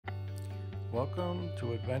Welcome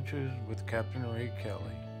to Adventures with Captain Ray Kelly.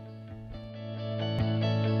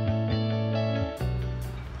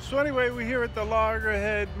 So anyway, we're here at the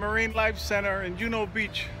Loggerhead Marinelife Center in Juno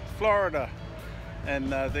Beach, Florida.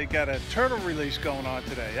 And they got a turtle release going on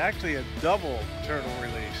today. Actually a double turtle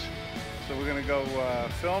release. So we're gonna go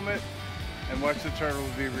film it and watch the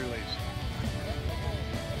turtles be released.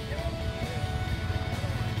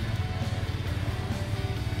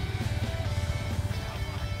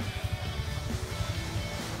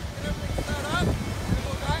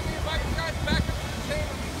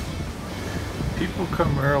 People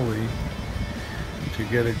come early to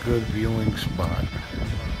get a good viewing spot.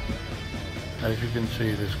 As you can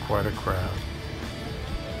see, there's quite a crowd.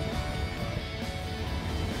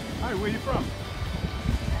 Hi, where are you from?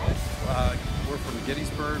 We're from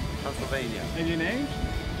Gettysburg, Pennsylvania. And your name?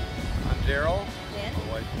 I'm Daryl. Lynn.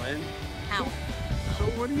 My wife Lynn. How? So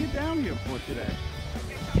what are you down here for today?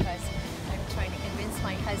 Because I'm trying to convince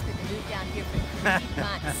my husband to move down here for 3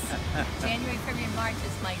 months. January, February, March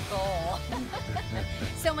is my goal.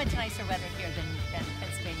 So much nicer weather here than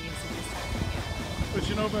Pennsylvania is at this time of year. But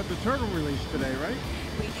you know about the turtle release today, right?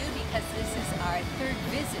 We do, because this is our 3rd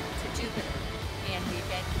visit to Jupiter, and we've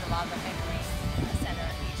been to the Loggerhead Marine Center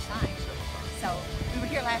each time. So we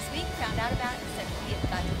were here last week, found out about it, and said we have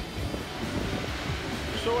got to be here.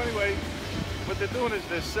 So anyway, what they're doing is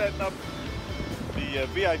they're setting up the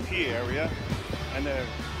VIP area, and they're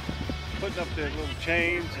putting up their little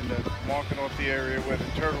chains, and they're marking off the area where the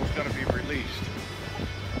turtle's going to be released.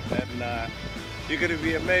 And you're going to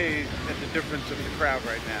be amazed at the difference of the crowd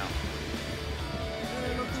right now.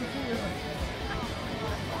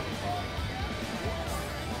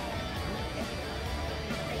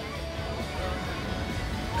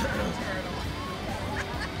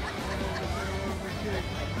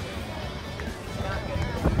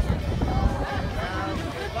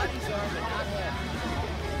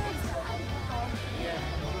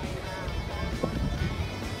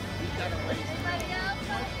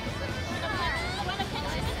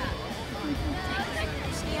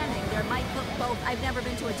 I've never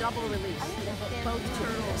been to a double release. Both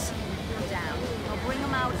turtles are down. They'll bring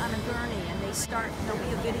them out on a gurney, and they start. There'll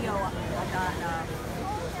be a video on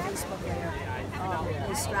Facebook later.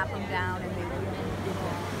 They strap them down, and they,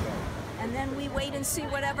 and then we wait and see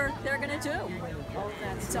whatever they're gonna do.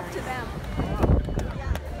 It's up to them.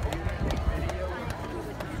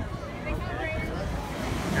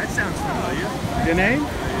 That sounds familiar. Your name?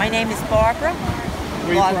 My name is Barbara.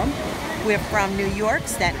 Where are you from? We're from New York,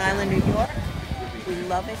 Staten Island, New York. We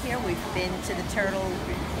love it here. We've been to the turtle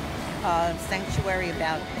sanctuary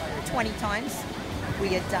about 20 times.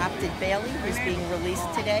 We adopted Bailey, who's being released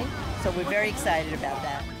today, so we're very excited about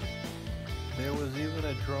that. There was even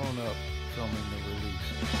a drone up filming the release.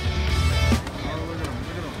 Oh, look at him,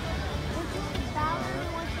 look at him.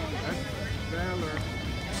 That's Valor.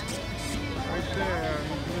 Right there,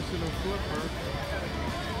 he's missing a flipper.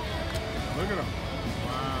 Look at him.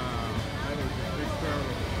 Wow, that is a big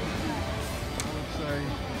turtle. I would say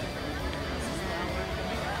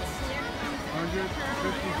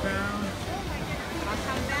 150 pounds. I'll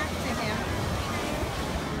come back to him.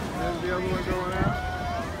 There's the other one going out.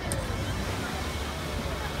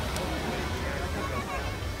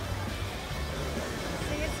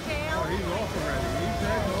 See his tail? Oh, he's off already. He's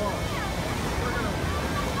dead off. Look at him.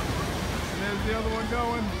 And there's the other one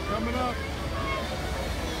going, coming up.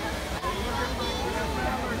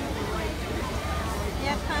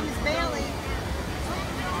 Here comes Bailey.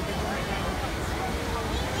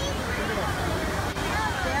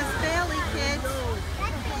 There's Bailey, kids.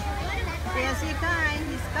 There's your guy.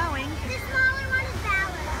 He's going. The smaller one is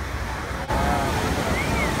Valor.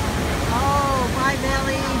 Oh, bye,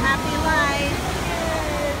 Bailey. Happy life.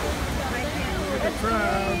 Look at the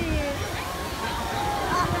crowd.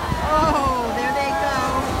 Oh, there they go.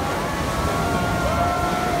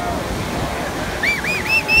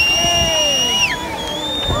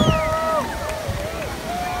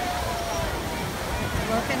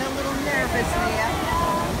 Looking a little nervous there.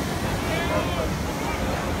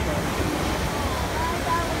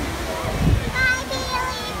 Bye,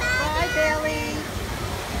 Bailey. Bye, Bailey.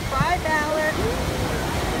 Bye, Ballard.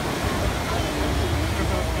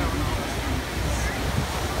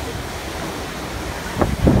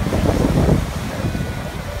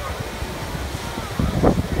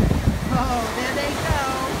 Oh, there they go.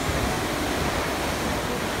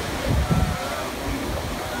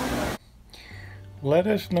 Let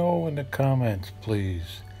us know in the comments,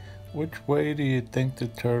 please. Which way do you think the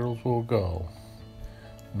turtles will go?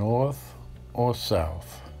 North or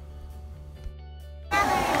south?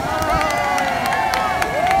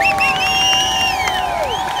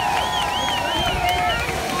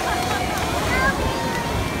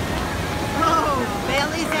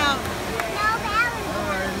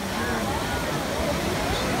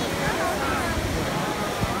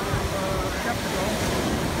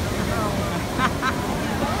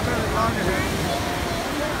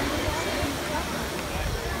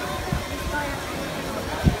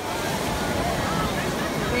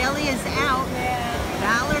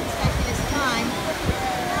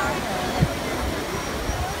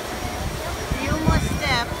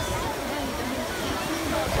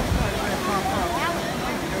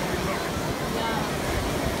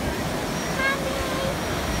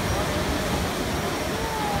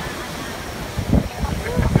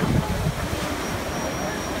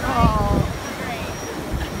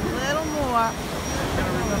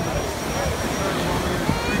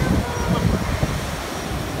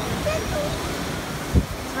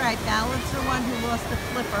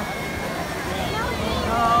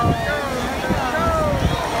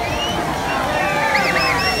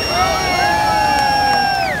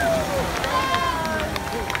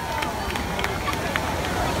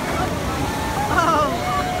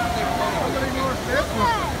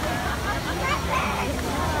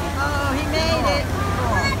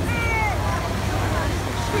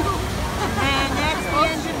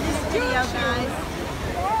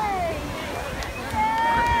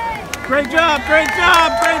 Great job, great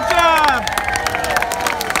job, great job!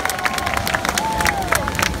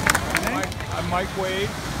 I'm Mike Wade.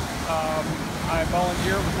 I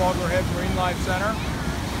volunteer with Loggerhead Marinelife Center,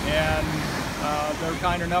 and they're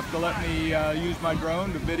kind enough to let me use my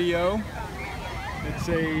drone to video. It's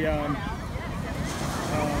a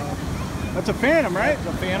That's a Phantom, right? It's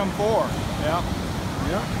a Phantom 4. Yeah.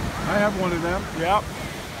 Yep. I have one of them. Yep.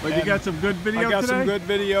 But you got some good video today? I got today? some good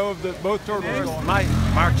video of both turtles going.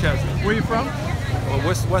 Mark Chesney. Where you from? Well,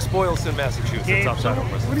 West Boylston, Massachusetts, outside of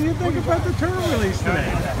Bristol. What do you think about the turtle release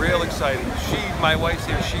today? Real exciting. My wife's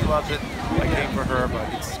here, she loves it. I came for her,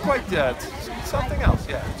 but it's quite, it's something else.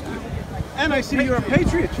 Yeah, it's good. And I see you're a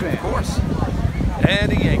Patriots fan. Of course.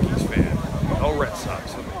 And a Yankees fan. No Red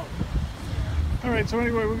Sox. All right, so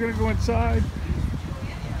anyway, we're gonna go inside.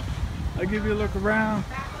 I'll give you a look around.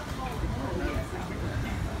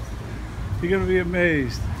 You're gonna be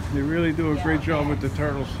amazed. They really do a great job with the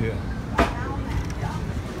turtles here.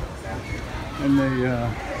 And they,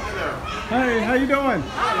 hey, how you doing?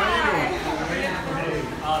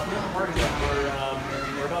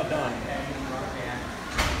 We're about done.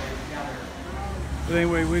 But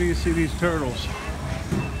anyway, where do you see these turtles?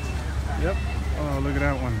 Yep. Oh, look at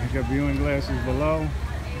that one. They got viewing glasses below.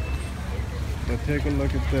 But take a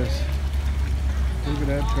look at this. Look at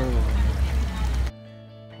that turtle.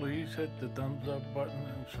 Please hit the thumbs up button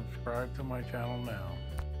and subscribe to my channel now.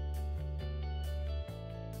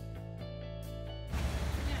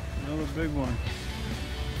 Another big one.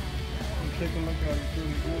 Take a look at it through the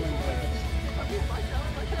viewing glass.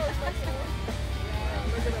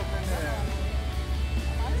 Look at up in there.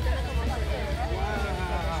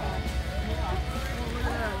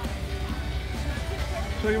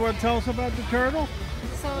 So you want to tell us about the turtle?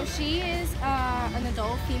 So she is an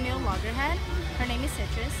adult female loggerhead. Her name is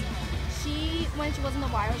Citrus. When she was in the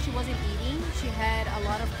wild, she wasn't eating. She had a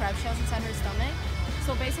lot of crab shells inside her stomach.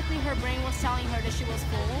 So basically her brain was telling her that she was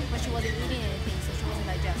full, but she wasn't eating anything, so she wasn't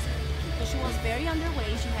digesting. So she was very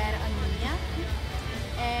underweight. She had anemia.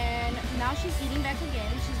 And now she's eating back again.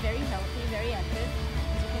 She's very healthy, very active,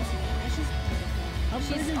 as you can see. And she's beautiful. How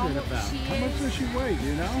big is it about? How much does she weigh, do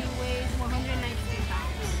you know? She weighs 192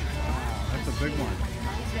 pounds. Wow, that's a big one.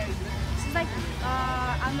 She's very big. She's like,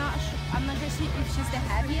 I'm not sure if she's the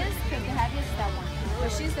heaviest, because the heaviest is that one.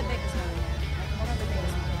 But she's the biggest one here. One of the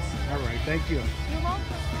biggest ones. All right, thank you. You're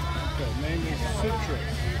welcome. The name is Citrus.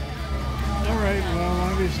 All right,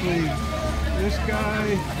 well, obviously, this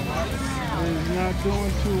guy is not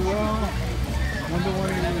doing too well. Wonder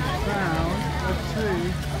when he was found. Let's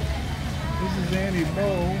see. This is Annie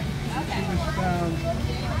Bow. She was found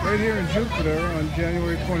right here in Jupiter on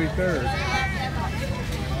January 23rd.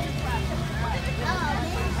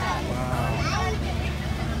 Wow.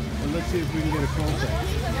 Well, let's see if we can get a close-up.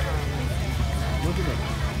 Look at that.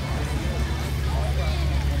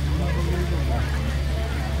 Unbelievable.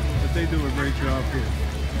 But they do a great job here.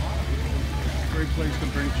 Great place to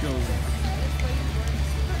bring children.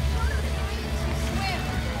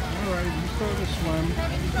 Alright, he's starting to swim.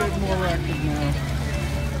 He's getting more active now.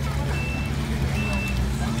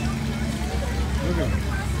 Look at him.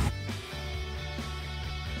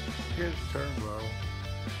 Here's Turnbow,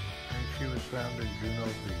 and she was found in Juno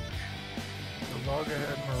Beach. The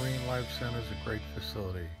Loggerhead Marine Life Center is a great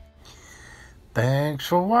facility. Thanks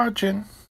for watching.